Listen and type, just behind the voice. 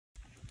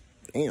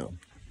Damn.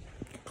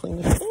 Clean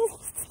this up.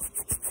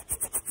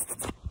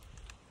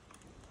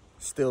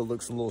 Still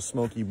looks a little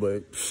smoky,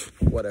 but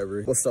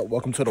whatever. What's up?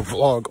 Welcome to the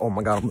vlog. Oh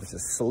my God, I almost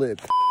just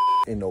slipped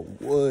in the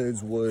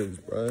woods,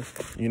 bro.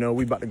 You know,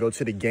 we about to go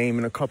to the game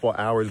in a couple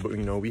hours, but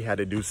you know, we had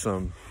to do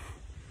some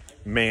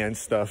man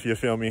stuff, you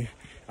feel me?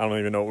 I don't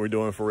even know what we're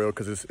doing for real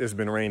because it's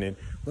been raining.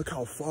 Look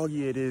how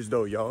foggy it is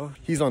though, y'all.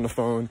 He's on the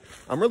phone.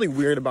 I'm really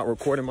weird about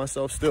recording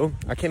myself still.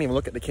 I can't even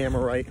look at the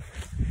camera right.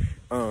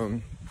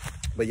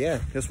 But yeah,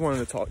 just wanted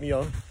to talk to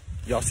y'all.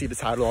 Y'all see the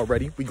title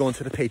already. We going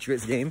to the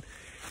Patriots game.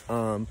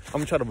 I'm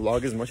gonna try to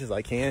vlog as much as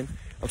I can.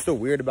 I'm still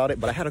weird about it,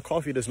 but I had a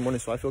coffee this morning,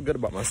 so I feel good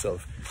about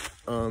myself.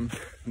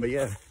 But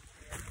yeah,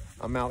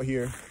 I'm out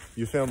here,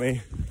 you feel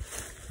me?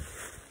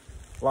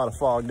 A lot of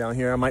fog down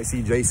here. I might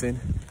see Jason,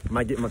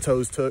 might get my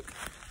toes took,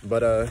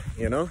 but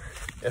you know,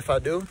 if I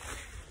do,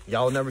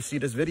 y'all never see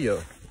this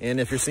video. And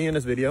if you're seeing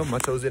this video, my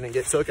toes didn't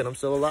get took and I'm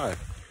still alive.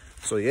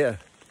 So yeah,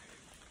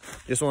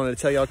 just wanted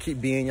to tell y'all, keep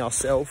being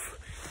yourself,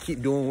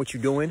 keep doing what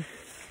you're doing,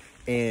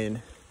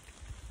 and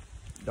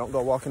don't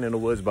go walking in the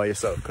woods by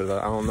yourself because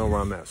I don't know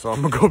where I'm at. So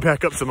I'm gonna go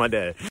back up to my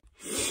dad.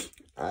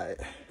 I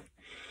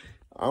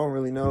don't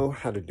really know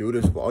how to do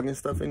this vlogging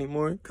stuff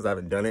anymore because I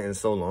haven't done it in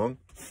so long.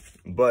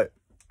 But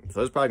so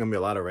there's probably gonna be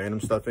a lot of random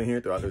stuff in here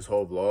throughout this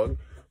whole vlog.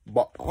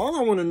 But all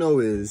I want to know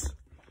is,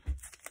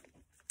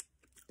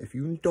 if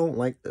you don't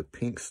like the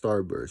pink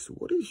starburst,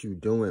 what is you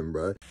doing,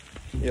 bro?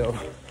 Yo,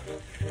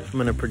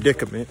 I'm in a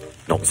predicament.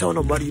 Don't tell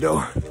nobody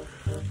though.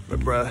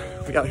 But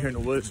bruh, we out here in the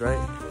woods, right?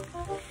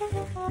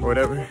 Or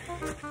whatever.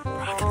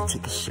 I gotta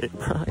take a shit,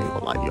 bro. I ain't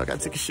gonna lie to you, I gotta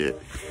take a shit.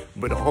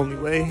 But the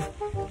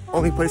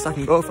only place I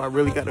can go if I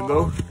really gotta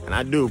go, and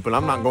I do, but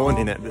I'm not going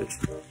in that bitch.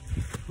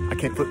 I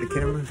can't put the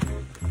camera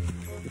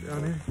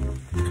down there.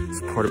 It's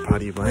a porta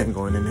potty, but I ain't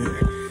going in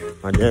there.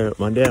 My dad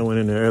went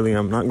in there early.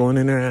 I'm not going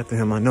in there after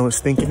him. I know it's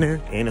stinking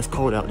there, and it's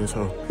cold out this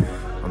hole.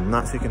 I'm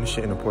not taking the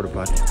shit in the porta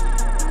potty.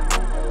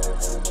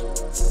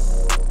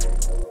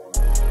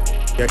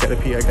 I gotta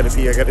pee, I gotta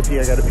pee, I gotta pee,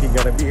 I gotta pee,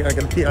 gotta pee, I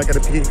gotta pee, I gotta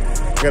pee,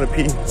 I gotta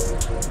pee.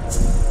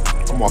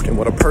 I'm walking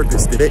with a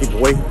purpose today,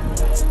 boy.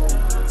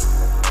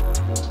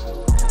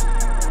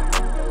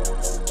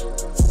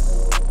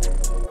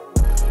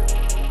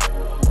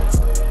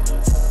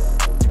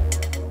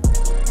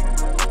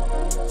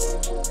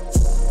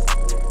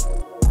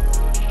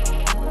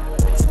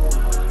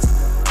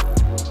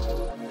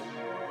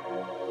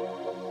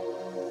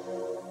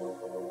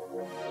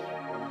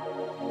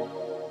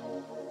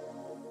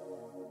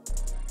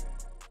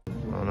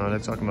 They're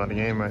talking about the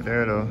game right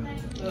there though.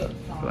 I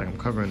feel like I'm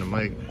covering the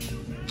mic.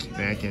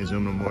 Man, I can't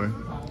zoom no more.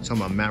 Talking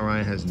about Matt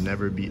Ryan has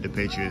never beat the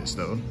Patriots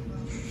though.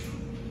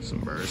 It's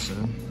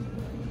embarrassing.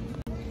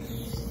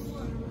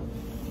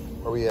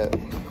 Where we at?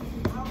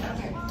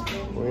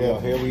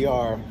 Here we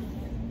are.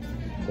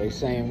 They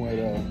saying with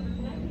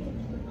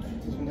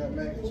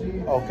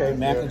okay,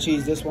 mac and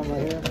cheese, this one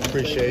right here.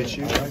 Appreciate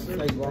you.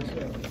 Thanks, bro.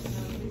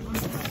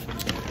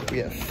 We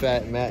have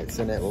Fat Max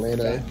in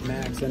Atlanta. Fat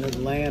Max in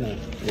Atlanta.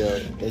 Yeah.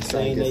 They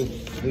saying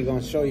we're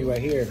gonna show you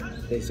right here.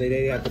 They say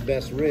they have the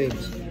best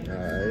ribs.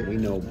 Alright. We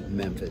know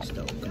Memphis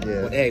though.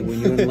 Yeah. But hey, when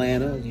you're in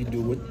Atlanta, you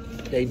do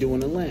what they do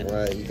in Atlanta.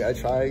 Right, you gotta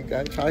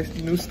try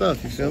some new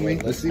stuff, you feel me?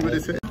 Let's see what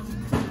it says.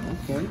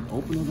 Okay,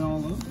 open it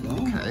all up.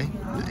 Okay.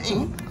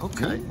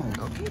 Okay.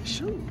 Okay,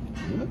 shoot.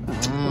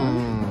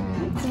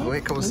 Oh,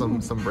 it comes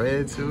with some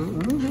bread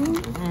too.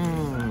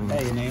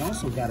 Hey, and they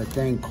also got a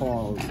thing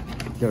called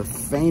their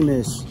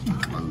famous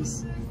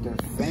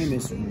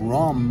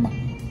rum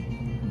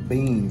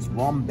beans,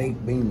 rum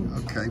baked beans.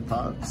 Okay,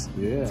 pops.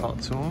 Yeah. Talk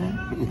to him.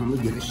 I'm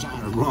gonna get a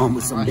shot of rum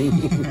with some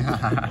beans.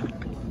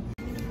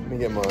 Let me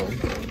get mine.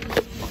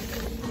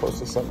 Post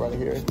this up right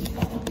here.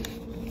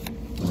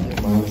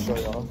 Get mine to show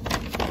y'all.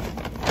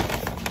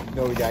 You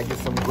know we gotta get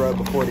some grub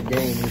before the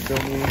game, you feel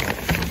me?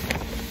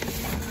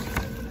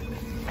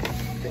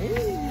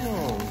 Damn.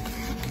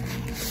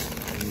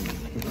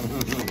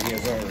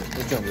 Yes, sir.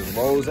 This thing just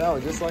rolls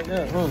out just like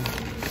that, huh?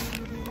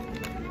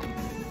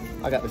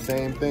 I got the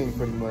same thing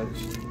pretty much.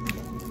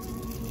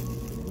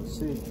 Let's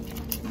see.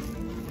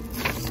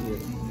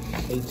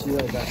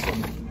 ATL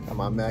got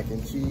my mac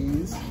and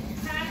cheese.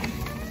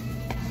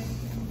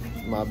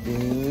 My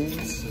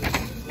beans.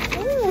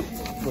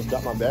 Almost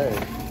got my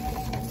bag.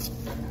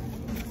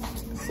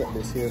 Set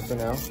this here for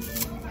now.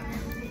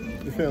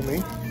 You feel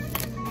me?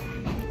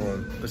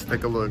 Let's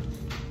take a look.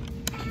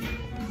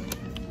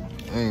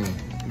 I'm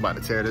about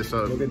to tear this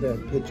up. Look at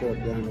that picture up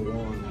down the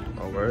wall.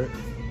 Oh, word?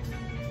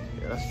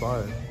 Yeah, that's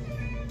fire.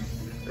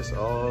 It's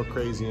all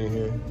crazy in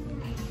here.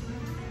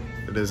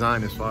 The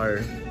design is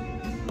fire.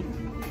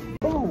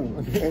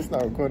 Boom! It's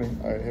not recording.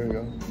 All right, here we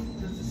go.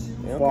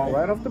 Yeah, Fall okay.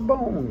 right off the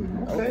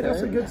bone. Okay,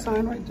 that's a good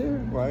sign right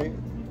there. Right?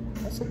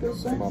 That's a good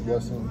sign. My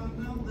blessing.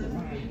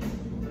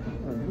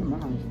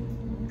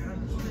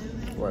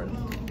 Right.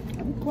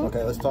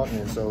 Okay, let's talk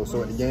then. So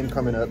with the game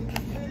coming up,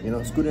 you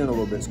know, scoot in a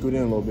little bit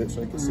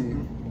so I can see.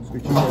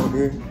 Scoot you over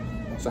here.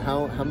 So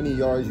how many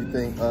yards you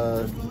think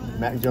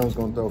Mac Jones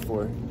gonna throw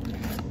for?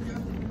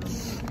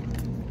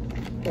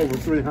 Over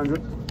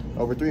 300.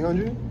 Over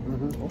 300?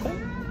 Mm-hmm. Okay.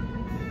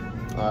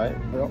 All right.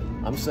 Yep.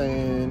 I'm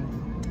saying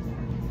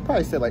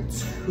probably say like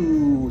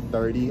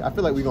 230. I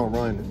feel like we're gonna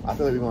run. I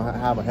feel like we're gonna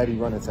have a heavy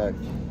run attack.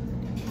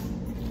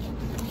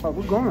 Oh,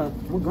 we're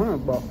gonna,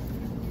 but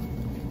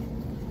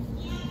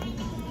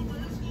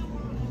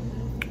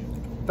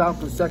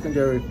Falcons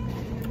secondary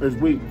is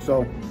weak,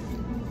 so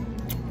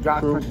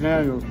Josh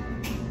McDaniels,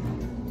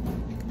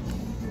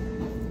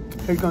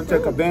 he's gonna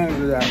take advantage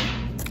of that.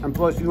 And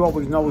plus, you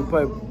always know we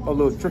play a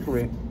little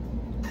trickery.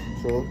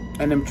 True.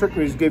 And them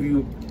trickeries give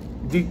you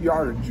deep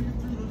yardage.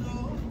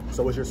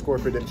 So what's your score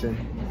prediction?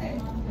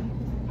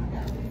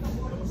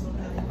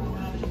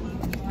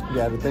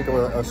 Yeah, to think of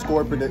a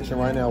score prediction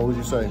right now, what would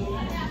you say?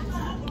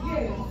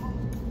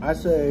 I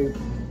say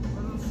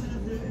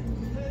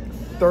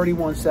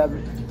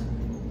 31-7.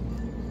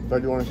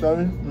 31-7?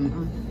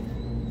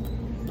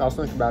 Mm-hmm. I was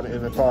thinking about it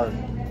in the car.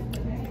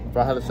 If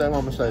I had to say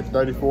one, I'm gonna say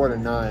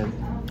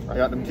 34-9. I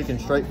got them kicking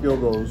straight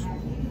field goals.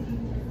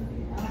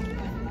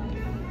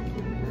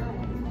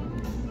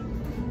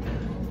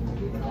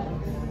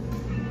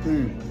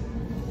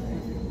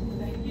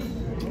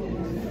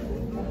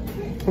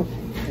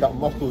 Got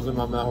muscles in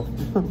my mouth.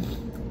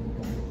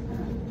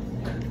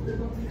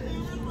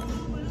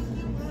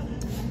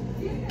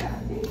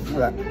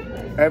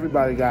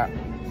 Everybody got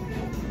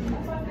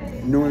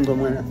New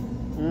England winning.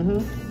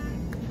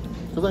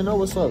 Mm-hmm. Because they know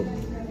what's up.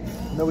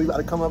 You know we about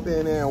to come up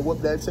in there and whoop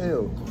that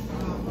tail.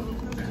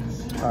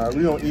 All right,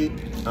 we gonna eat.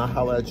 I'll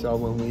holler at y'all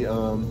when we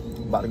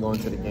about to go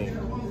into the game.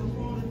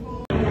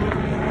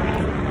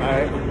 All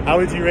right, how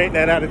would you rate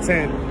that out of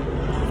 10?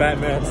 Fat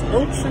Max.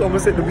 Oops,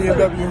 almost hit the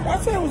BMW. I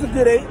say it was a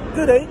good 8.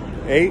 Good 8.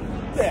 8?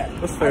 Yeah.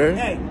 That's fair.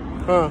 Hey.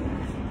 Huh.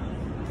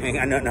 Ain't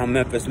got nothing on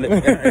Memphis.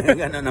 Ain't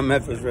got nothing on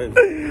Memphis, really.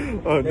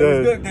 Oh, They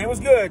was good. They was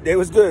good. They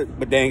was good.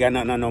 But they ain't got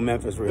nothing on no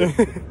Memphis, really.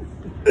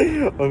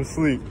 I'm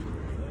asleep.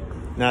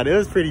 Now,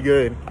 this is pretty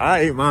good. I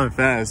ate mine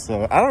fast,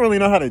 so I don't really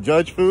know how to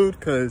judge food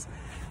because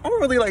I don't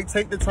really like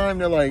take the time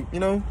to like, you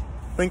know,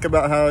 think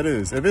about how it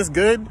is. If it's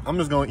good, I'm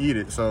just gonna eat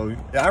it. So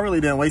yeah, I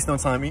really didn't waste no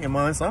time eating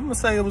mine. So I'm gonna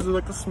say it was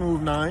like a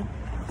smooth 9.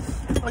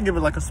 I'll give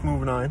it like a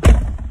smooth 9.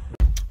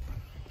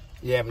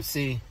 Yeah, but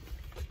see,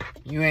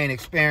 you ain't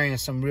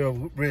experienced some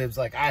real ribs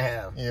like I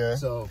have. Yeah.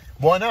 So,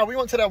 well, now we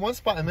went to that one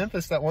spot in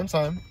Memphis that one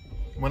time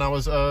when I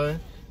was I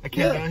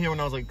came down here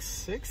when I was like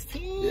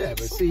 16. yeah,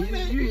 but see, you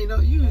ain't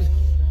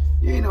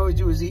know what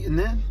you was eating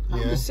then.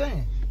 I'm just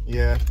saying.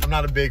 Yeah, I'm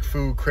not a big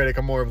food critic.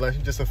 I'm more of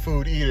like just a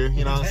food eater.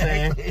 You know what I'm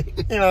saying?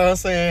 You know what I'm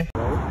saying?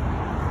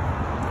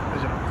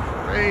 That's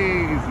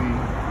crazy.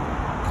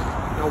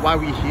 You know why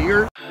we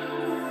here?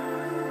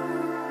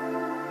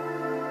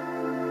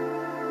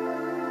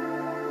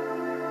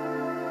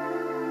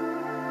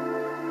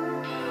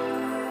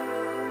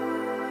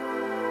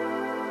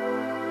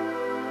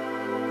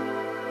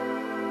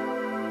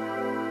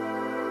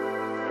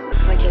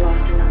 Looks like you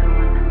lost another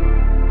one.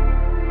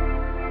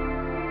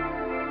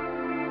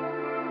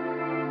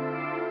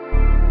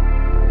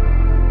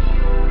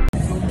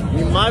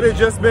 Might have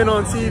just been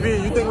on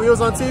TV. You think we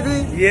was on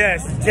TV?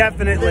 Yes,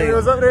 definitely. You think we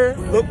was up there?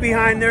 Look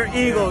behind their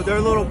eagle,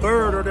 their little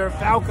bird or their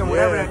falcon,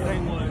 whatever that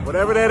thing was.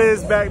 Whatever that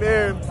is back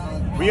there.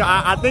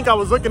 I think I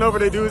was looking over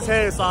the dude's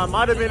head, so I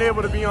might have been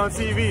able to be on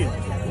TV.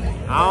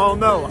 I don't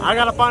know. I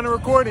gotta find a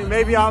recording.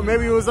 Maybe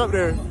it was up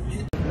there.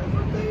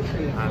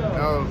 I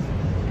know.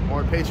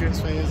 More Patriots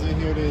fans in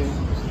here than.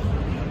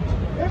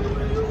 I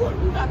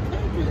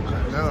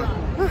know.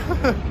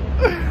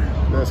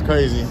 That's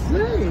crazy.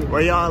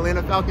 Where y'all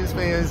Atlanta Falcons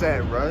fans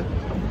at, bro?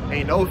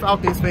 Ain't no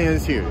Falcons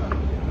fans here.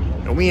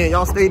 And we in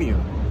y'all stadium.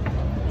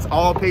 It's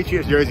all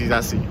Patriots jerseys I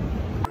see.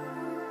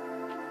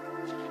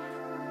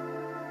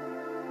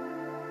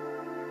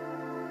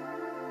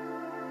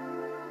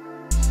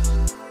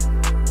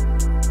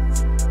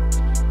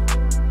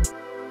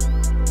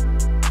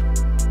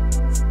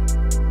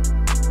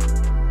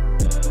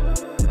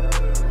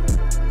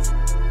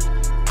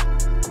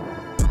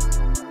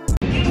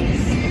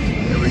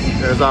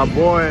 There's our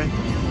boy.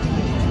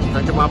 Can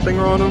I get my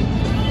finger on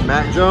him?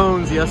 Mac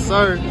Jones, yes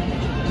sir.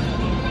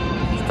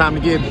 It's time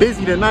to get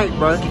busy tonight,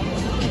 bro.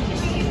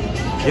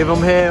 Give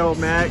him hell,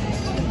 Mac.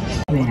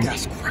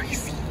 That's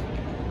crazy.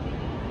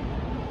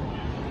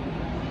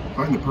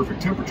 Find the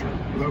perfect temperature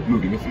without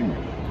moving a finger.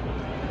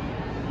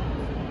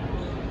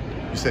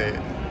 You say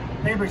it.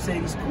 Hey,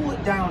 Mercedes, cool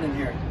it down in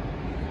here.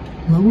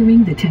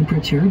 Lowering the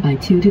temperature by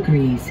 2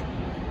 degrees.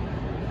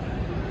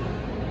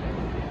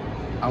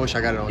 I wish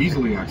I got it on.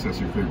 Easily access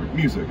your favorite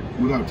music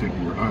without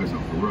taking your eyes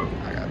off the road.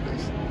 I got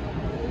this.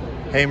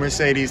 Hey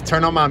Mercedes,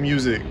 turn on my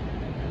music.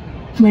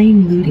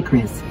 Playing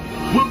Ludicrous.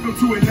 Welcome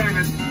to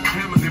Atlanta's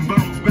hammers and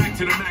bones, back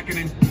to the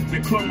macking and the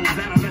clothes,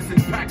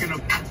 adolescents packing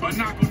them, but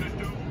knock on the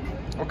door.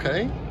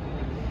 Okay.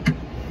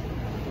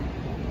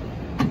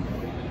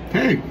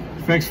 Hey,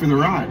 thanks for the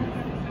ride.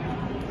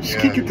 Just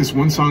can't get this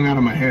one song out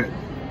of my head.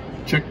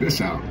 Check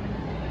this out.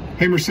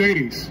 Hey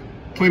Mercedes,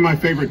 play my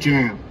favorite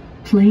jam.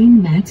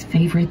 Playing Matt's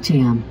favorite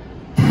jam.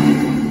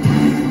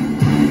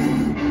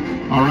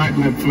 All right,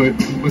 Leadfoot,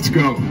 let's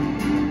go.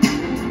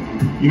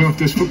 You know, if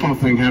this football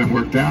thing hadn't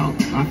worked out,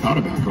 I thought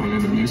about going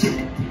into music.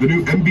 The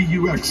new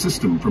MBUX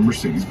system from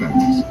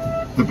Mercedes-Benz.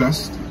 The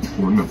best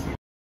or nothing.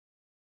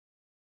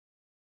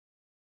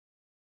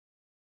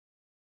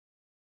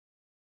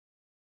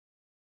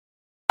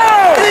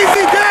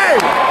 Easy day!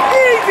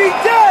 Easy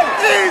day!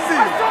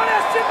 Easy!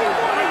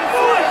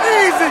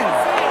 Easy!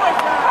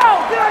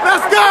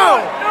 Let's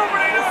go!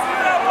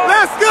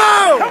 Let's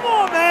go! Come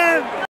on,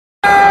 man!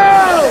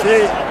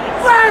 Shit.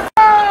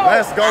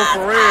 Let's go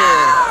for real.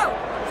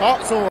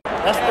 Talk to him.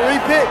 That's 3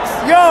 picks.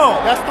 Yo!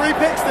 That's 3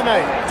 picks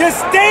tonight. The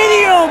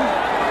stadium,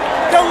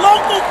 the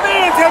local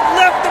fans have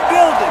left the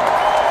building.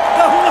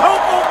 The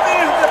local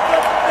fans have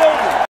left the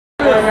building.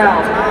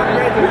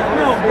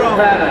 No, bro.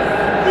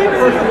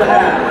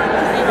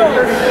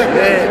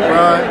 Shit,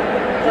 bro.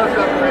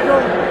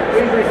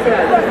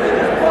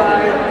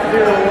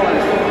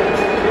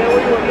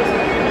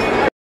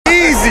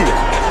 Easy.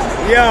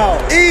 Yo.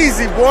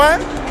 Easy, boy.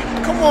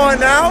 Come on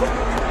now.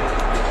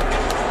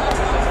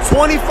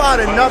 25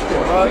 to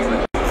nothing, bro.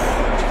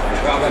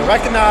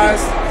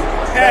 Recognize.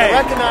 Hey,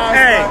 recognize.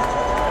 hey. Bro.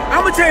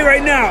 I'm gonna tell you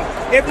right now,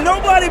 if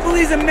nobody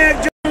believes in Mac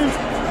Jones,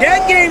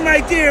 that game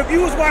right there, if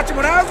you was watching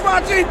what I was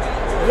watching,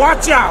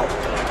 watch out.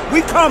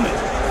 We coming.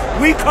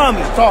 We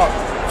coming. Talk.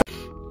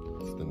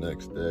 It's the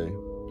next day.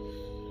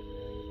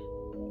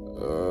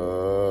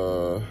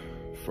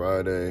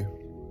 Friday.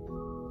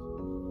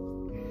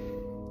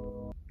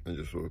 I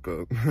just woke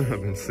up.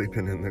 I've been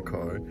sleeping in the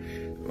car. I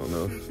don't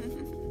know if...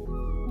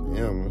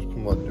 Yeah, I'm just put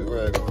my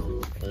do-rag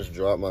on. I just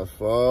dropped my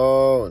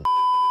phone.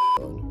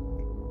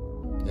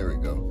 Here we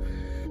go.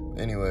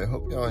 Anyway,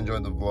 hope y'all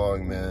enjoyed the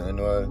vlog, man. I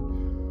know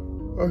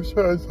I was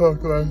trying to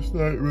talk last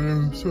night,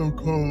 man. It was so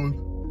cold.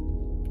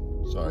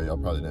 Sorry, y'all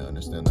probably didn't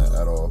understand that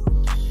at all.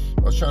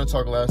 I was trying to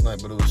talk last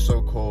night, but it was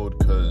so cold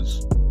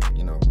because,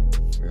 you know,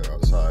 we were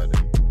outside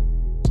and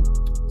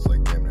it's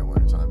like damn near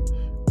winter time.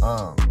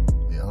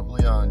 Yeah,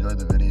 hopefully y'all enjoyed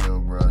the video,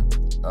 bruh.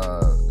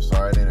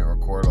 Sorry I didn't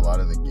record a lot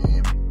of the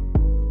game.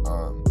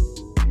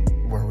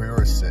 Where we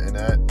were sitting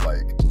at,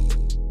 like,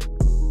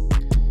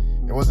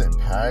 it wasn't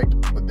packed,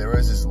 but there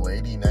was this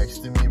lady next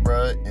to me,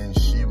 bruh, and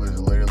she was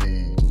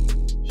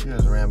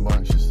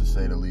rambunctious to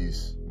say the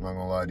least. I'm not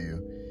gonna lie to you.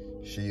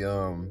 She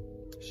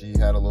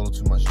had a little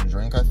too much to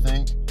drink, I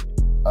think.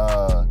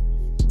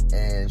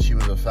 And she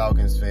was a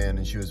Falcons fan,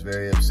 and she was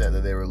very upset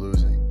that they were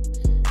losing.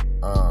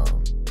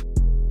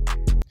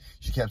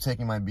 She kept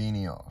taking my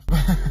beanie off.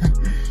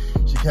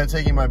 She kept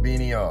taking my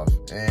beanie off,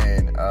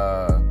 and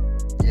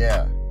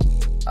yeah,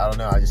 I don't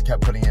know. I just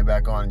kept putting it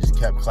back on and just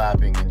kept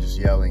clapping and just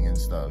yelling and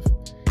stuff.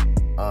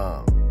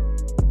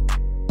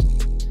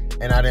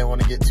 And I didn't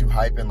want to get too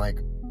hype and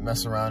like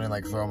mess around and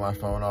like throw my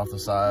phone off the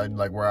side.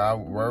 Like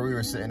where we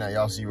were sitting at,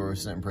 y'all see where we're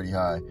sitting pretty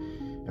high.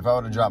 If I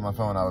would have dropped my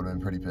phone, I would have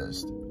been pretty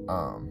pissed.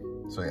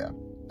 So yeah,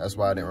 that's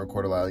why I didn't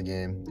record a lot of the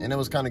game. And it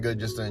was kind of good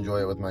just to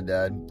enjoy it with my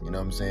dad. You know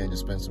what I'm saying?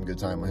 Just spend some good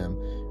time with him.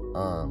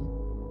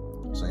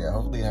 So yeah,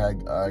 hopefully I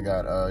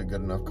got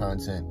good enough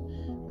content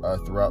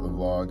throughout the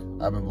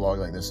vlog. I haven't vlogged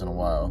like this in a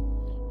while.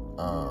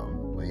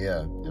 But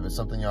yeah, if it's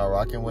something y'all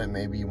rocking with,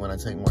 maybe when I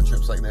take more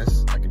trips like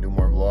this, I can do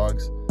more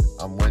vlogs.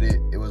 I'm with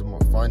it. It was more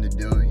fun to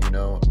do, you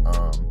know.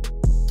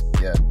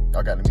 Yeah,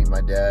 y'all got to meet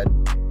my dad,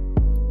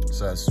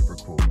 so that's super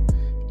cool.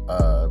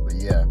 But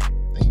yeah,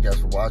 thank you guys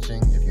for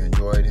watching. If you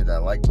enjoyed, hit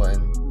that like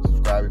button,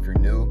 subscribe if you're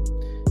new,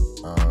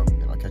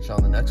 and I'll catch y'all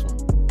on the next one.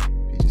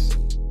 Peace.